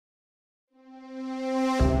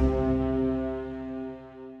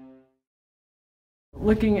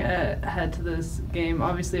looking ahead to this game,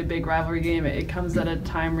 obviously a big rivalry game, it comes at a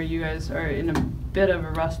time where you guys are in a bit of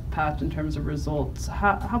a rust patch in terms of results.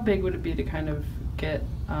 How big would it be to kind of get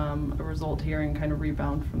a result here and kind of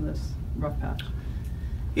rebound from this rough patch?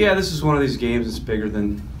 Yeah, this is one of these games that's bigger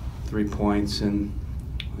than 3 points, and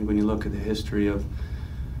when you look at the history of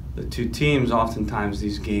the two teams, oftentimes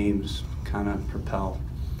these games kind of propel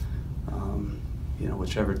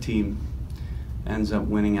whichever team ends up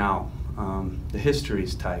winning out. The history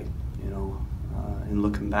is tight, and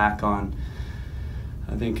looking back on,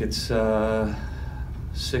 I think it's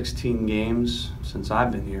 16 games since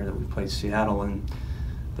I've been here that we played Seattle, and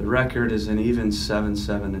the record is an even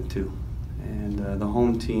 7-7-2. And the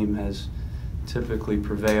home team has typically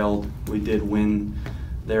prevailed. We did win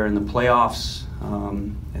there in the playoffs,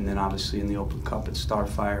 and then obviously in the Open Cup at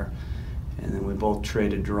Starfire, and then we both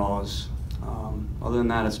traded draws. Other than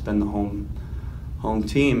that, it's been the home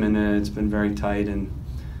team, and it's been very tight, and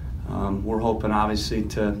we're hoping obviously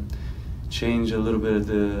to change a little bit of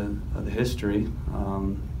the history,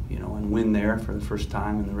 and win there for the first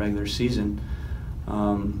time in the regular season.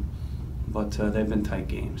 But they've been tight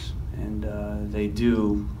games, and they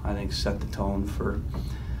do, I think, set the tone for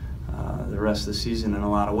the rest of the season in a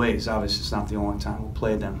lot of ways. Obviously, it's not the only time we'll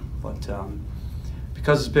play them, but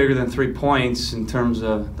because it's bigger than 3 points in terms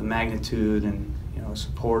of the magnitude and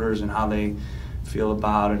supporters and how they feel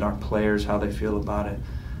about it, our players how they feel about it,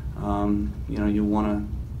 you want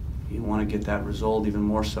to get that result even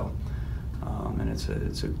more so, and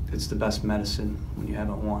it's the best medicine when you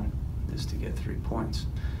haven't won, is to get 3 points,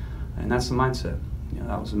 and that's the mindset.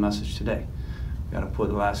 That was the message today. We got to put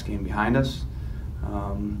the last game behind us.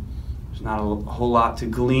 There's not a whole lot to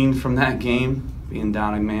glean from that game, being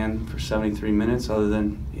down a man for 73 minutes, other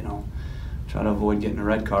than try to avoid getting a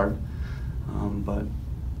red card. But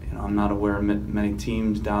I'm not aware of many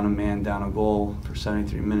teams down a man, down a goal for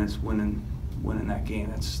 73 minutes winning that game.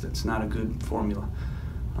 That's not a good formula.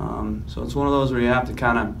 So it's one of those where you have to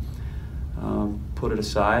kind of put it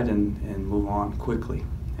aside and move on quickly,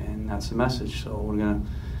 and that's the message. So we're gonna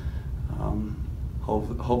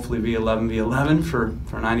hopefully be 11v11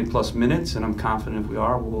 for 90 plus minutes, and I'm confident if we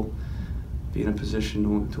are, we'll be in a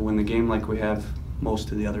position to win the game like we have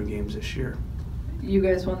most of the other games this year. You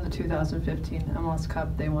guys won the 2015 MLS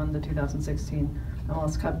Cup, they won the 2016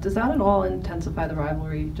 MLS Cup. Does that at all intensify the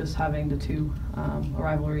rivalry, just having the two, a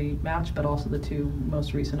rivalry match, but also the two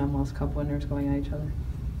most recent MLS Cup winners going at each other?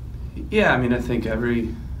 Yeah, I think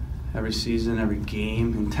every season, every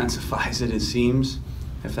game intensifies it, it seems,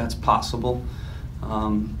 if that's possible.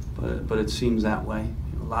 But it seems that way.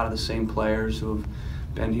 A lot of the same players who have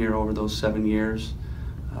been here over those 7 years.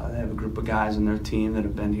 They have a group of guys in their team that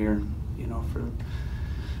have been here, for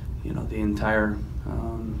the entire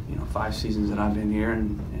 5 seasons that I've been here,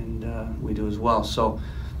 and we do as well. So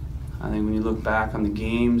I think when you look back on the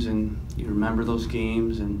games and you remember those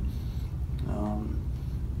games and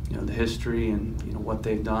the history and what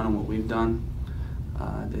they've done and what we've done,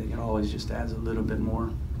 it always just adds a little bit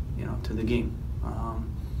more to the game.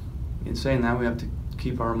 In saying that, we have to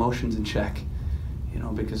keep our emotions in check,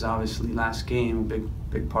 because obviously last game, a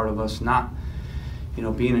big part of us not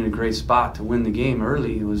being in a great spot to win the game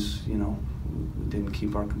early was, we didn't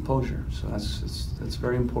keep our composure. So that's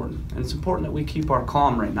very important. And it's important that we keep our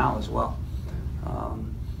calm right now as well.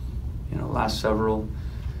 Last several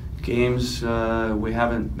games, we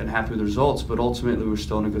haven't been happy with the results, but ultimately we're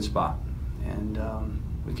still in a good spot. And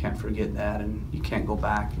we can't forget that, and you can't go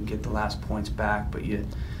back and get the last points back, but you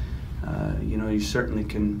certainly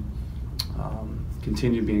can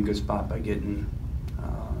continue to be in a good spot by getting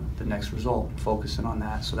the next result, focusing on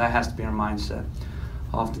that. So that has to be our mindset.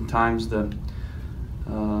 Oftentimes the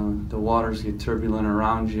waters get turbulent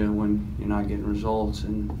around you when you're not getting results,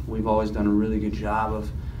 and we've always done a really good job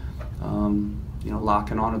of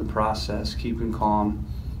locking onto the process, keeping calm,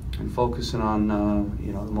 and focusing on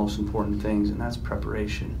the most important things, and that's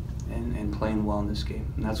preparation and playing well in this game,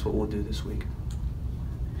 and that's what we'll do this week.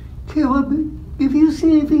 Caleb, if you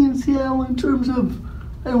see anything in Seattle in terms of,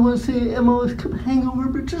 I don't want to say MLS Cup hangover,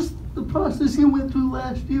 but just the process you went through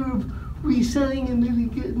last year of resetting and maybe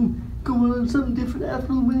going on something different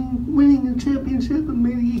after winning a championship, and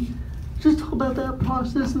maybe just talk about that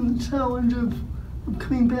process and the challenge of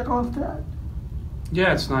coming back off that.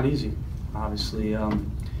 Yeah, it's not easy. Obviously, I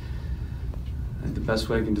think the best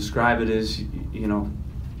way I can describe it is,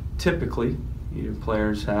 typically your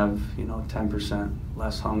players have 10%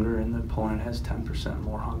 less hunger, and the opponent has 10%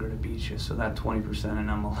 more hunger to beat you. So that 20% in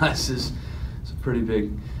MLS is a pretty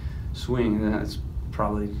big swing, and that's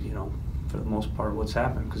probably for the most part what's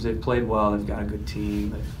happened, because they've played well, they've got a good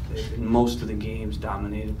team, they've in most of the games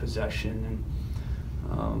dominated possession,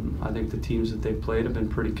 I think the teams that they've played have been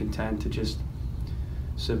pretty content to just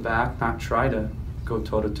sit back, not try to go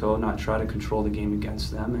toe-to-toe, not try to control the game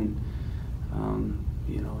against them. And,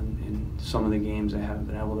 you know, in some of the games they haven't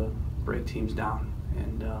been able to break teams down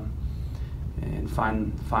and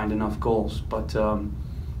find enough goals. But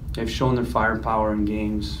they've shown their firepower in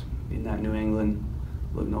games. In that New England,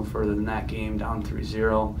 look no further than that game, down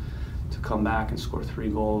 3-0, to come back and score 3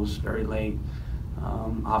 goals very late.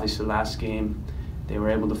 Obviously last game, they were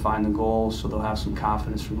able to find the goal, so they'll have some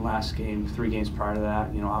confidence from the last game. 3 games prior to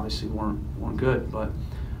that, you know, obviously weren't good, but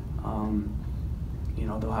you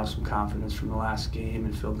know, they'll have some confidence from the last game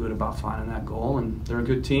and feel good about finding that goal. And they're a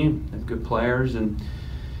good team, they have good players, and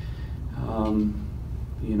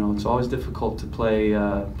you know, it's always difficult to play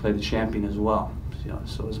the champion as well. You know,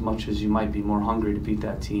 so as much as you might be more hungry to beat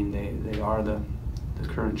that team, they are the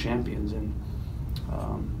current champions, and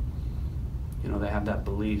you know, they have that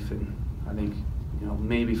belief. And I think, you know,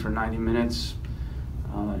 maybe for 90 minutes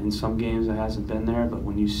in some games it hasn't been there, but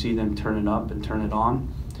when you see them turn it up and turn it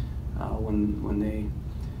on when they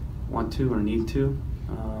want to or need to,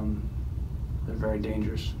 they're very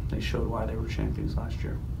dangerous. They showed why they were champions last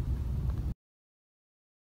year.